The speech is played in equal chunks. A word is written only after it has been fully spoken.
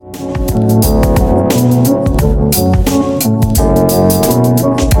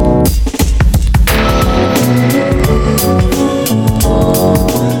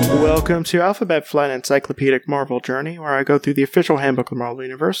welcome to Alphabet Flight Encyclopedic Marvel Journey, where I go through the official handbook of the Marvel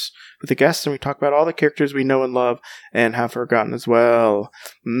Universe with the guests, and we talk about all the characters we know and love and have forgotten as well.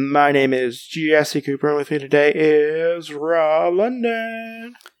 My name is Jesse Cooper, and with me today is Rob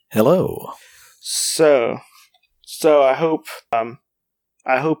London. Hello. So I hope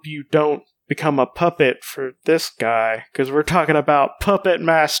you don't become a puppet for this guy, because we're talking about Puppet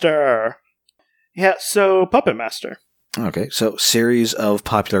Master. Yeah, so Puppet Master. Okay, so series of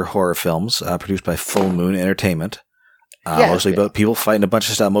popular horror films produced by Full Moon Entertainment. Mostly about people fighting a bunch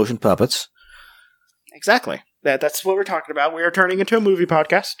of stop-motion puppets. Exactly. That's what we're talking about. We are turning into a movie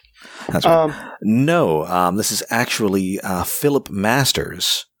podcast. That's right. No, this is actually Philip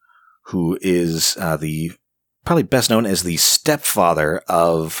Masters, who is the probably best known as the stepfather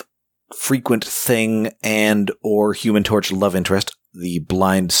of frequent Thing and or Human Torch love interest, the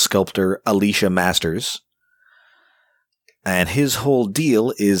blind sculptor Alicia Masters. And his whole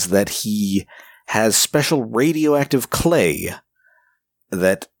deal is that he has special radioactive clay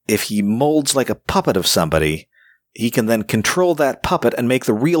that if he molds like a puppet of somebody, he can then control that puppet and make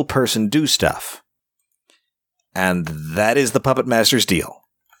the real person do stuff. And that is the Puppet Master's deal.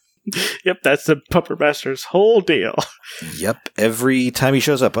 Yep, that's the Puppet Master's whole deal. Yep, every time he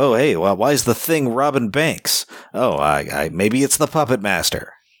shows up, oh, hey, well, why is the Thing robbing banks? Oh, maybe it's the Puppet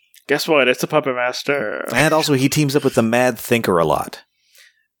Master. Guess what? It's a Puppet Master. And also, he teams up with the Mad Thinker a lot.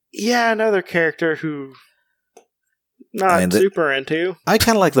 Yeah, another character who not super into. I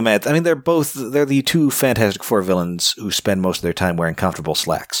kind of like the Mad. I mean, they're the two Fantastic Four villains who spend most of their time wearing comfortable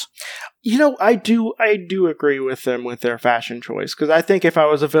slacks. You know, I do agree with them with their fashion choice, because I think if I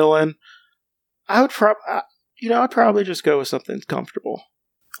was a villain, I'd probably just go with something comfortable.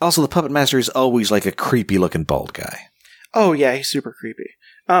 Also, the Puppet Master is always like a creepy-looking bald guy. Oh yeah, he's super creepy.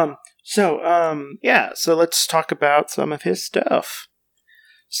 So let's talk about some of his stuff.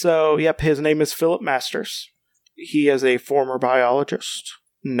 So, yep, his name is Philip Masters. He is a former biologist,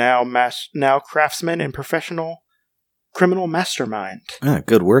 now craftsman and professional criminal mastermind.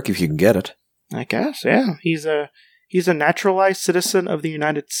 Good work if you can get it. I guess, yeah. He's a naturalized citizen of the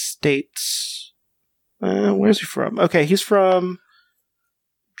United States. Where's he from? Okay, he's from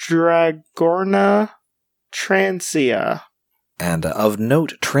Dragorna, Transia. And of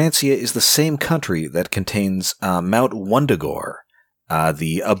note, Transia is the same country that contains Mount Wundagore,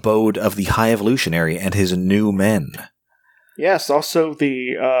 the abode of the High Evolutionary and his new men. Yes, also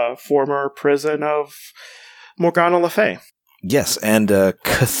the former prison of Morgana Le Fay. Yes, and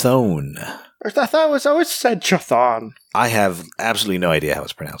Chthon. I thought I always said Chthon. I have absolutely no idea how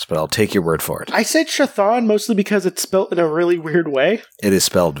it's pronounced, but I'll take your word for it. I said Chthon mostly because it's spelled in a really weird way. It is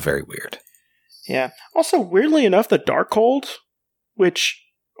spelled very weird. Yeah. Also, weirdly enough, the Darkhold, which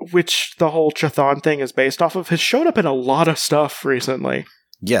the whole Chthon thing is based off of, has showed up in a lot of stuff recently.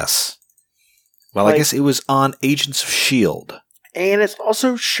 Yes. Well, I guess it was on Agents of S.H.I.E.L.D. And it's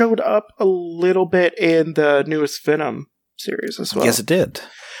also showed up a little bit in the newest Venom series as well. Yes, it did.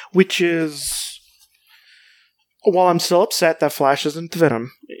 Which is, while I'm still upset that Flash isn't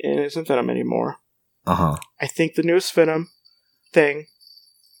Venom anymore. Uh-huh. I think the newest Venom thing,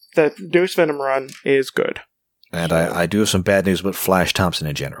 the newest Venom run is good. And I do have some bad news about Flash Thompson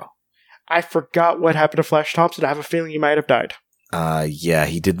in general. I forgot what happened to Flash Thompson. I have a feeling he might have died. Yeah,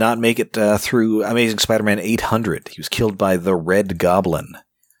 he did not make it through Amazing Spider-Man 800. He was killed by the Red Goblin.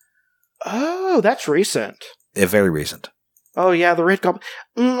 Oh, that's recent. Very recent. Oh yeah, the Red Goblin.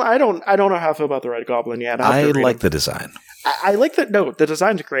 I don't know how I feel about the Red Goblin yet. I like the design. I like that. No, the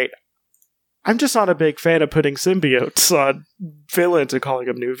design's great. I'm just not a big fan of putting symbiotes on villains and calling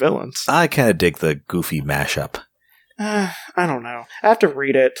them new villains. I kind of dig the goofy mashup. I don't know. I have to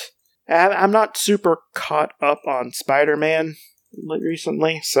read it. I'm not super caught up on Spider-Man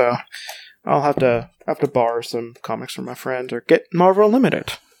recently, so I'll have to borrow some comics from my friend or get Marvel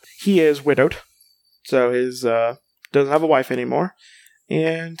Unlimited. He is widowed, so his doesn't have a wife anymore,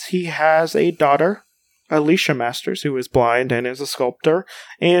 and he has a daughter, Alicia Masters, who is blind and is a sculptor,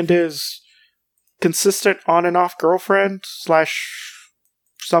 and is consistent on and off girlfriend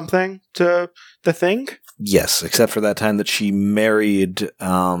 / something to the Thing. Yes, except for that time that she married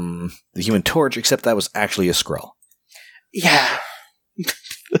the Human Torch, except that was actually a Skrull. Yeah.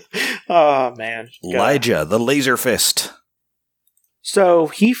 Oh, man. Elijah, the Laser Fist. So,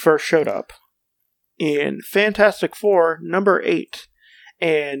 he first showed up in Fantastic Four number 8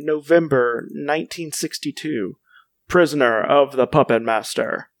 in November 1962. Prisoner of the Puppet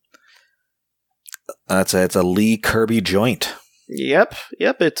Master. It's a Lee Kirby joint. Yep,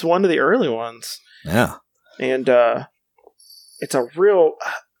 it's one of the early ones. Yeah. And it's a real...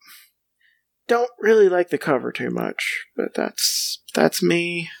 don't really like the cover too much, but that's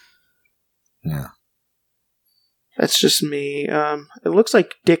me. Yeah. That's just me. It looks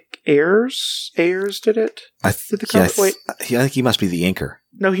like Dick Ayers did it. Did the cover? Wait. I think he must be the inker.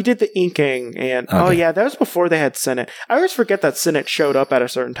 No, he did the inking, and Okay. oh yeah, that was before they had Senate. I always forget that Senate showed up at a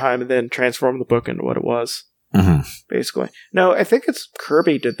certain time and then transformed the book into what it was. Mm-hmm. Basically, no, I think it's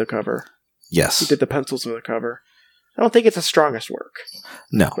Kirby did the cover. Yes, He did the pencils of the cover. I don't think it's the strongest work.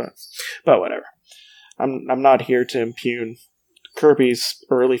 No, but whatever. I'm not here to impugn Kirby's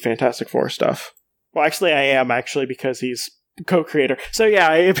early Fantastic Four stuff. Well, actually, I am because he's co-creator. So yeah,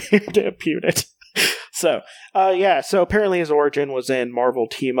 I am here to impugn it. So apparently his origin was in Marvel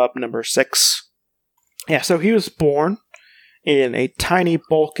Team Up number 6. Yeah, so he was born in a tiny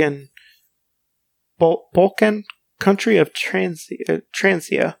Balkan country of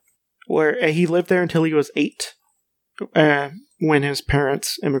Transia, where he lived there until he was 8, when his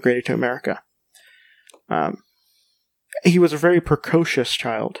parents immigrated to America. He was a very precocious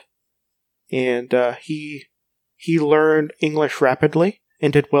child, and he learned English rapidly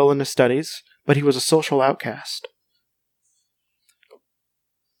and did well in his studies, but he was a social outcast.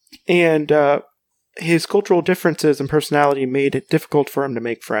 And his cultural differences and personality made it difficult for him to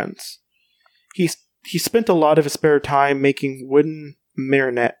make friends. He spent a lot of his spare time making wooden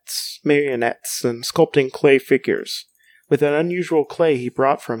marionettes and sculpting clay figures with an unusual clay he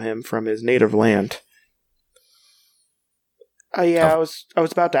brought from his native land. I was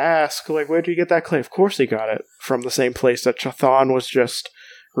about to ask, like, where did you get that clay? Of course he got it from the same place that Chthon was just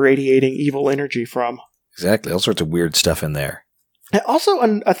radiating evil energy from. Exactly. All sorts of weird stuff in there. And also,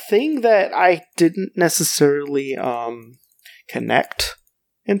 a thing that I didn't necessarily connect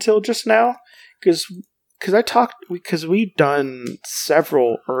until just now, because we've done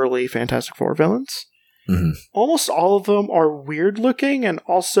several early Fantastic Four villains. Mm-hmm. Almost all of them are weird looking and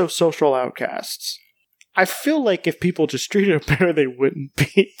also social outcasts. I feel like if people just treated them better, they wouldn't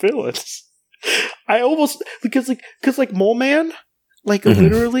be villains. Because Mole Man,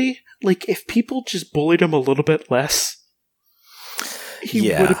 literally, if people just bullied him a little bit less,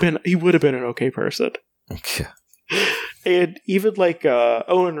 he would have been an okay person. Okay. And even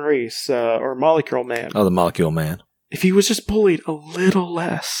Owen Reese or Molecule Man. Oh, the Molecule Man. If he was just bullied a little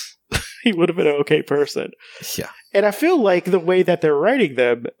less, he would have been an okay person. Yeah. And I feel like the way that they're writing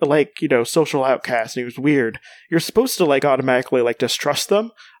them, social outcast, and he was weird, you're supposed to automatically distrust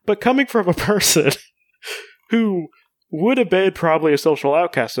them. But coming from a person who would have been probably a social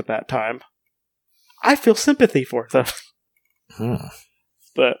outcast at that time, I feel sympathy for them.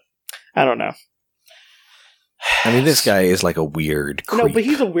 But I don't know. I mean, this guy is like a weird creep. No, but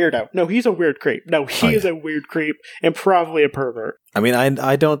he's a weirdo. No, he's a weird creep. No, he is a weird creep and probably a pervert. I mean,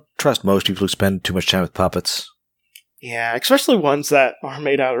 I don't trust most people who spend too much time with puppets. Yeah, especially ones that are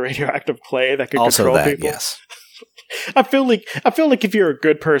made out of radioactive clay that could control people. Yes. I feel like if you're a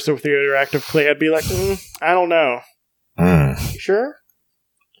good person with radioactive clay, I'd be like, I don't know. You sure?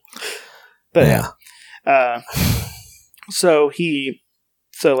 But yeah.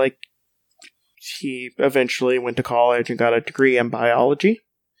 He eventually went to college and got a degree in biology,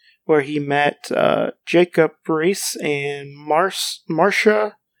 where he met Jacob Reese and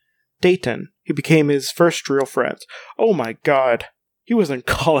Marcia Dayton, who became his first real friends. Oh my god. He was in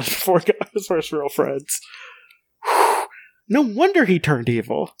college before he got his first real friends. No wonder he turned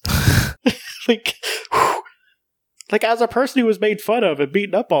evil. As a person who was made fun of and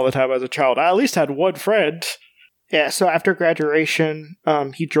beaten up all the time as a child, I at least had one friend. Yeah, so after graduation,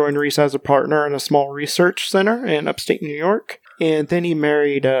 he joined Reese as a partner in a small research center in upstate New York. And then he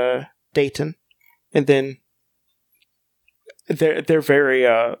married Dayton. And then their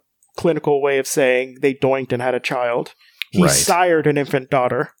very clinical way of saying they doinked and had a child. He sired an infant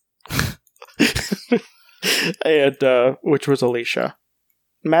daughter. And which was Alicia.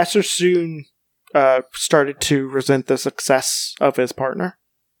 Master soon started to resent the success of his partner,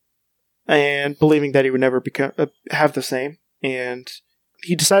 and believing that he would never have the same, and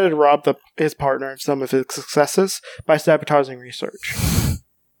he decided to rob his partner of some of his successes by sabotaging research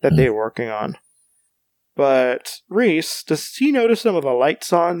that they were working on. But Reese, does he notice some of the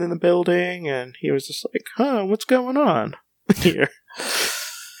lights on in the building, and he was just like, what's going on here?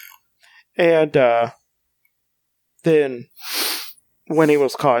 And then when he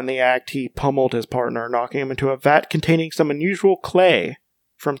was caught in the act, he pummeled his partner, knocking him into a vat containing some unusual clay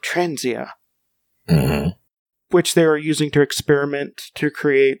from Transia, which they were using to experiment to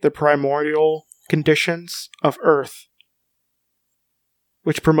create the primordial conditions of Earth,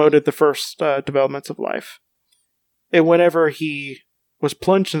 which promoted the first developments of life. And whenever he was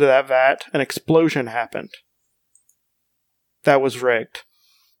plunged into that vat, an explosion happened. That was rigged.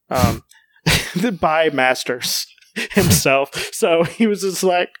 By Masters himself. So he was just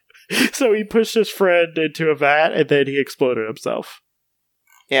like, So he pushed his friend into a vat, and then he exploded himself.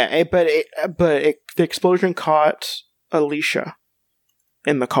 Yeah, the explosion caught Alicia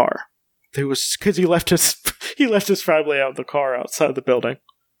in the car. It was because he left his family out of the car outside the building.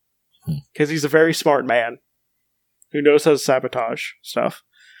 Because he's a very smart man who knows how to sabotage stuff.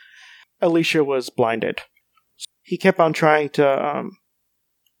 Alicia was blinded. He kept on trying to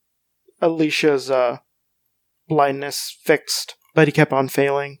Alicia's blindness fixed, but he kept on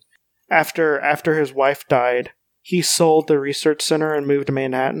failing. After his wife died, he sold the research center and moved to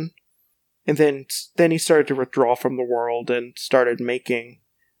Manhattan. And then he started to withdraw from the world and started making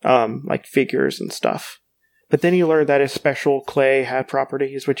like figures and stuff. But then he learned that his special clay had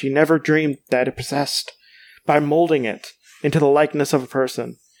properties which he never dreamed that it possessed. By molding it into the likeness of a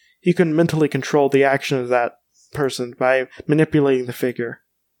person, he could mentally control the action of that person by manipulating the figure.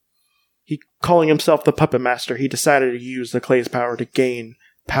 Calling himself the Puppet Master, he decided to use the clay's power to gain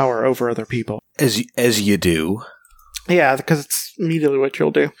power over other people. As you do. Yeah, because it's immediately what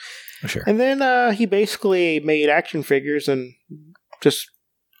you'll do. Sure. And then he basically made action figures and just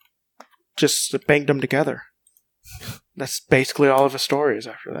banged them together. That's basically all of his stories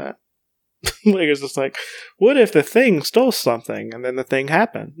after that. Like, it's just like, what if the Thing stole something? And then the Thing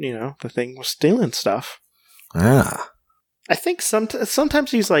happened. You know, the Thing was stealing stuff. Ah. I think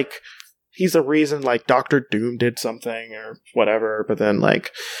sometimes he's a reason, like, Doctor Doom did something or whatever, but then,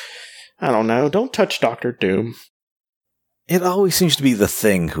 like, I don't know, don't touch Doctor Doom. It always seems to be the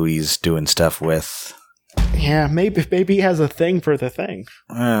Thing who he's doing stuff with. Yeah, maybe he has a thing for the Thing.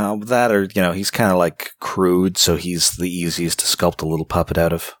 That or, he's kind of like crude, so he's the easiest to sculpt a little puppet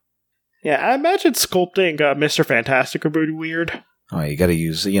out of. Yeah, I imagine sculpting Mr. Fantastic would be weird. Oh, you gotta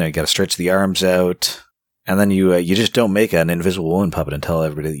use, you gotta stretch the arms out. And then you just don't make an Invisible Woman puppet and tell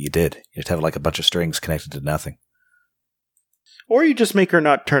everybody that you did. You just have like a bunch of strings connected to nothing. Or you just make her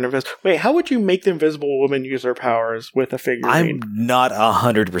not turn invisible. Wait, how would you make the Invisible Woman use her powers with a figurine? I'm not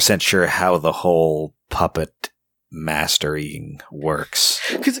 100% sure how the whole puppet mastering works.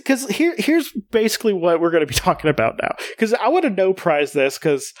 Because here's basically what we're going to be talking about now. Because I want to no-prize this,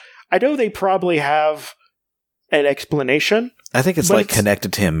 because I know they probably have an explanation. I think it's like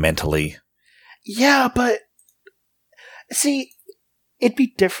connected to him mentally. Yeah, but see, it'd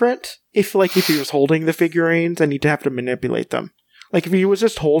be different if he was holding the figurines and he'd have to manipulate them. Like, if he was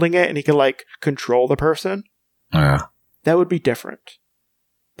just holding it and he could, like, control the person, that would be different.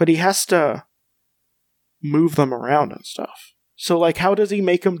 But he has to move them around and stuff. So, like, how does he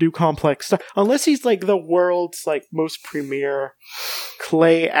make them do complex stuff? Unless he's, like, the world's, like, most premier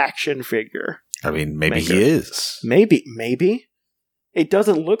clay action figure. I mean, maybe he is. Maybe. It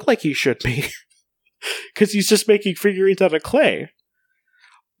doesn't look like he should be. Because he's just making figurines out of clay.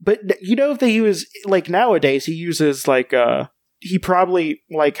 But, if he was, like, nowadays, he uses, like, he probably,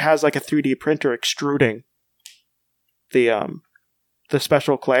 like, has, like, a 3D printer extruding the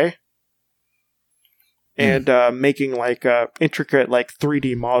special clay. And making, like, intricate, like,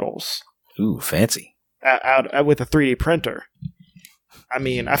 3D models. Ooh, fancy. Out with a 3D printer. I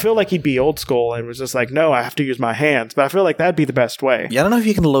mean, I feel like he'd be old school and was just like, no, I have to use my hands. But I feel like that'd be the best way. Yeah, I don't know if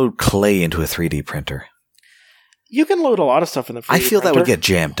you can load clay into a 3D printer. You can load a lot of stuff in the 3D printer. I feel that would get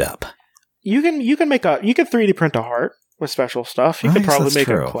jammed up. You can 3D print a heart with special stuff. You could probably make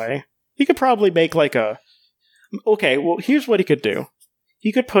a clay. You could probably make like a... Okay, well, here's what he could do.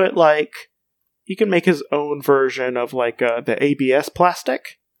 He could put like... He could make his own version of like the ABS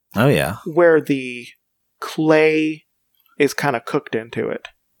plastic. Oh, yeah. Where the clay is kind of cooked into it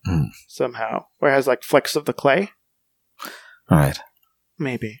somehow. Where it has like flecks of the clay. All right.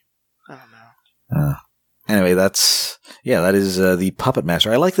 Maybe. I don't know. Anyway, that is the Puppet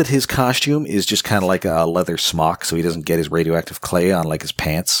Master. I like that his costume is just kind of like a leather smock, so he doesn't get his radioactive clay on like his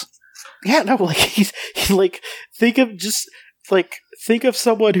pants. Yeah, no, like he's like think of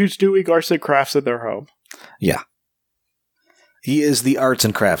someone who's doing arts and crafts in their home. Yeah, he is the arts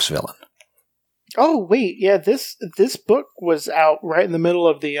and crafts villain. Oh wait, yeah this book was out right in the middle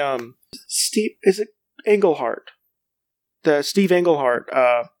of the Englehart, the Steve Englehart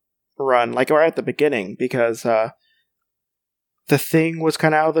run, like right at the beginning, because the Thing was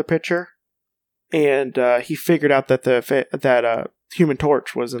kind of out of the picture, and he figured out that Human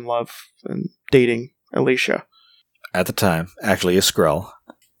Torch was in love and dating Alicia at the time. Actually, a Skrull.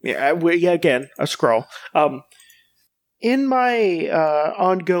 Yeah, again, a Skrull. In my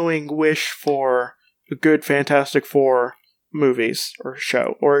ongoing wish for a good Fantastic Four movies or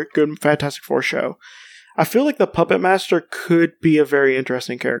show, or a good Fantastic Four show, I feel like the Puppet Master could be a very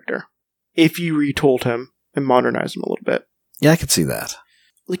interesting character if you retold him and modernized him a little bit. Yeah, I could see that.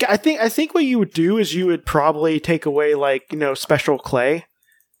 Like, I think what you would do is you would probably take away, like, special clay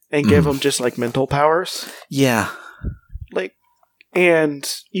and give him just like mental powers. Yeah. Like, and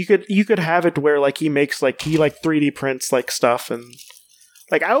you could have it where like he 3D prints like stuff, and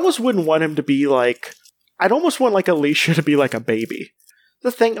like I almost wouldn't want him to be like, I'd almost want like Alicia to be like a baby.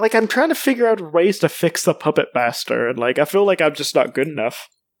 The thing, like, I'm trying to figure out ways to fix the Puppet Master, and like I feel like I'm just not good enough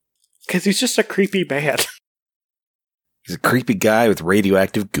because he's just a creepy man. He's a creepy guy with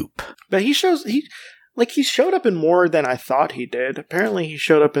radioactive goop. But he showed up in more than I thought he did. Apparently, he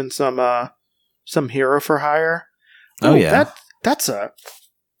showed up in some Hero for Hire. Oh yeah, that's a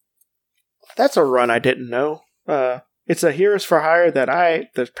run I didn't know. It's a Heroes for Hire that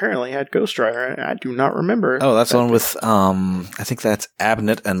apparently had Ghost Rider, and I do not remember. Oh, that's the one with I think that's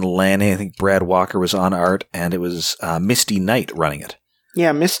Abnett and Lanny. I think Brad Walker was on art, and it was Misty Knight running it.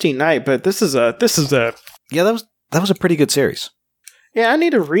 Yeah, Misty Knight. But this is a yeah, that was a pretty good series. Yeah, I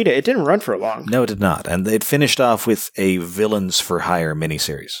need to read it. It didn't run for long. No, it did not, and it finished off with a Villains for Hire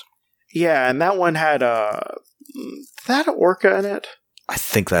miniseries. Yeah, and that one had that Orca in it. I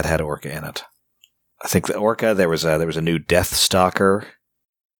think that had Orca in it. I think the Orca, there was a new Deathstalker.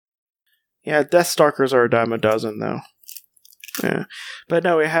 Yeah, Deathstalkers are a dime a dozen, though. Yeah. But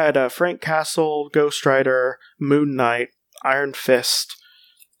no, it had Frank Castle, Ghost Rider, Moon Knight, Iron Fist,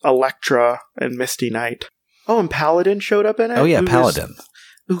 Elektra, and Misty Knight. Oh, and Paladin showed up in it? Oh, yeah, Paladin.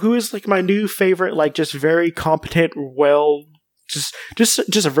 Who is like my new favorite, like just very competent,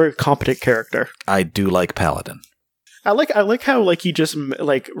 just a very competent character. I do like Paladin. I like how like he just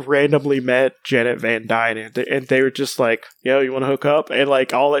like randomly met Janet Van Dyne and they were just like, yo, you want to hook up? And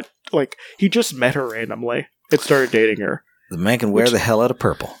like he just met her randomly and started dating her. The man can wear the hell out of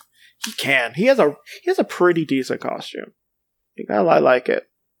purple. He can. He has a pretty decent costume. I like it.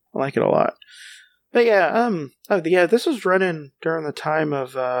 I like it a lot. But yeah, this was running during the time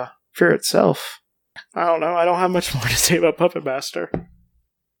of Fear Itself. I don't know. I don't have much more to say about Puppet Master.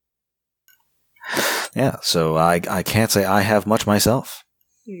 Yeah, so I can't say I have much myself.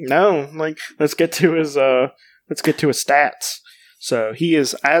 No, like let's get to his stats. So he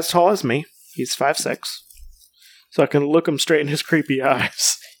is as tall as me. He's 5'6". So I can look him straight in his creepy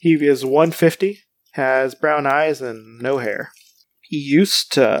eyes. He is 150, has brown eyes and no hair. He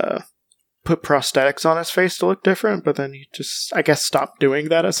used to put prosthetics on his face to look different, but then he just, I guess, stopped doing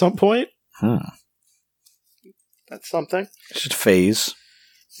that at some point. That's something. Just phase.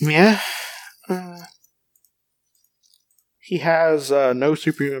 Yeah. He has no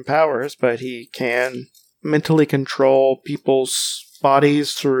superhuman powers, but he can mentally control people's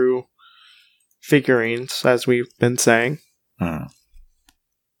bodies through figurines, as we've been saying. And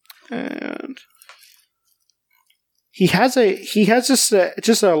he has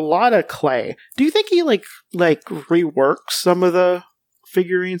just a lot of clay. Do you think he like reworks some of the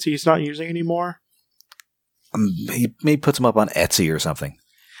figurines he's not using anymore? He maybe puts them up on Etsy or something.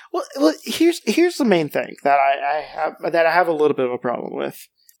 Well, here's the main thing that I have a little bit of a problem with.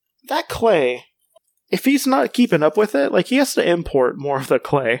 That clay, if he's not keeping up with it, like he has to import more of the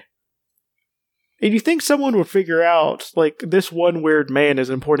clay. And you think someone would figure out, like, this one weird man is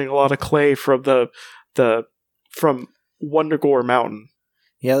importing a lot of clay from from Wundagore Mountain.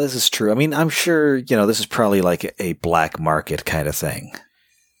 Yeah, this is true. I mean, I'm sure, this is probably like a black market kind of thing.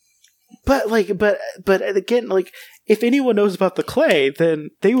 But again, like, if anyone knows about the clay,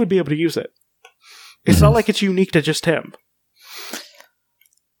 then they would be able to use it. It's not like it's unique to just him.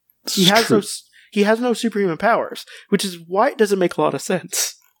 He has no superhuman powers, which is why it doesn't make a lot of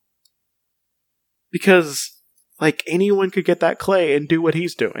sense. Because, like, anyone could get that clay and do what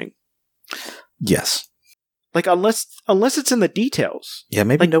he's doing. Yes. Like, unless it's in the details. Yeah,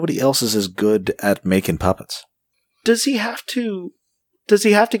 maybe nobody else is as good at making puppets. Does he have to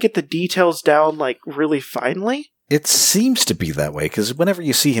get the details down, like, really finely? It seems to be that way, because whenever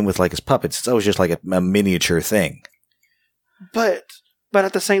you see him with, like, his puppets, it's always just like a miniature thing. But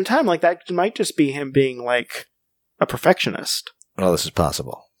at the same time, like, that might just be him being, like, a perfectionist. Well, this is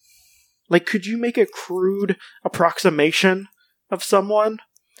possible. Like, could you make a crude approximation of someone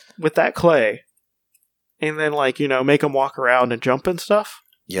with that clay? And then, like, make them walk around and jump and stuff?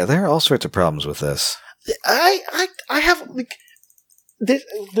 Yeah, there are all sorts of problems with this. I have, like...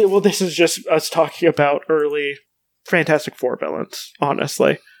 This is just us talking about early Fantastic Four villains,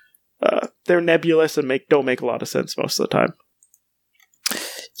 honestly. They're nebulous and don't make a lot of sense most of the time.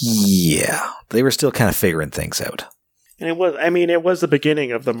 Yeah, they were still kind of figuring things out. And it was the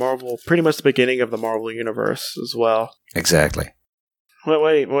beginning of the Marvel, pretty much the beginning of the Marvel Universe as well. Exactly.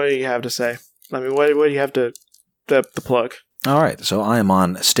 What do you have to say? I mean, what do you have to the plug? All right, so I am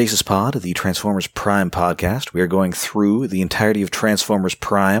on Stasis Pod, the Transformers Prime podcast. We are going through the entirety of Transformers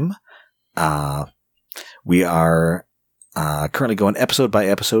Prime. We are Currently going episode by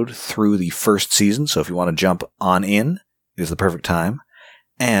episode through the first season, so if you want to jump on in, it is the perfect time.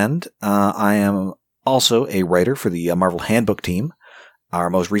 And I am also a writer for the Marvel Handbook team. Our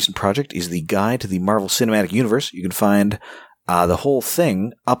most recent project is the Guide to the Marvel Cinematic Universe. You can find the whole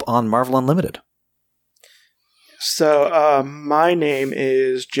thing up on Marvel Unlimited. So, my name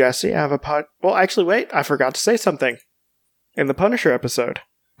is Jesse. I have a well, actually, wait, I forgot to say something in the Punisher episode.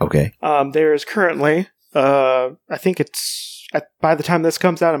 Okay. There is currently, I think it's, by the time this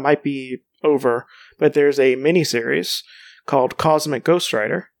comes out, it might be over, but there's a miniseries called Cosmic Ghost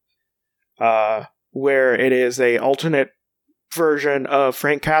Rider, where it is a alternate version of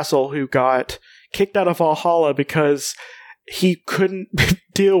Frank Castle who got kicked out of Valhalla because he couldn't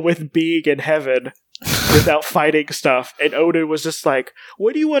deal with being in heaven without fighting stuff. And Odin was just like,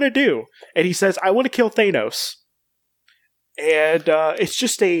 what do you want to do? And he says, I want to kill Thanos. And it's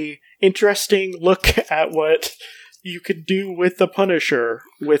just a interesting look at what you could do with the Punisher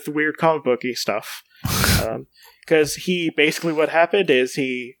with weird comic booky stuff. Because he basically, what happened is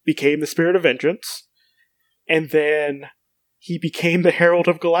he became the Spirit of Vengeance, and then he became the Herald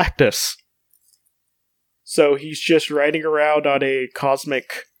of Galactus. So he's just riding around on a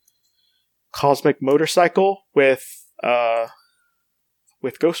cosmic motorcycle with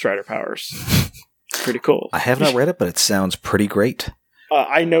Ghost Rider powers. Pretty cool. I have not read it, but it sounds pretty great.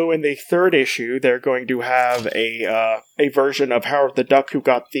 I know in the third issue they're going to have a version of Howard the Duck who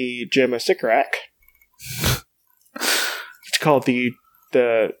got the Gem of Sycorax. It's called the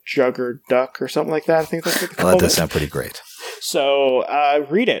Jugger Duck or something like that. I think that's what they call it. Well, that does sound pretty great. So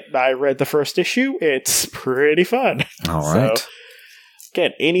read it. I read the first issue. It's pretty fun. All right. So,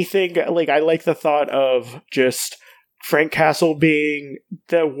 again, anything like I like the thought of just Frank Castle being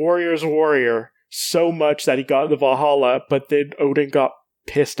the warrior's warrior so much that he got into Valhalla, but then Odin got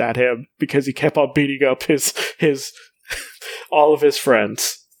pissed at him because he kept on beating up his all of his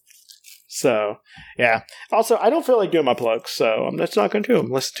friends. So, yeah. Also, I don't feel like doing my plugs, so I'm just not going to do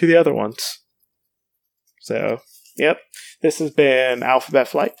them. Listen to the other ones. So, yep. This has been Alphabet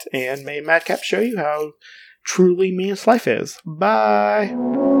Flight, and may Madcap show you how truly meaningless life is. Bye!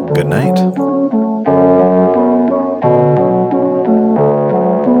 Good night.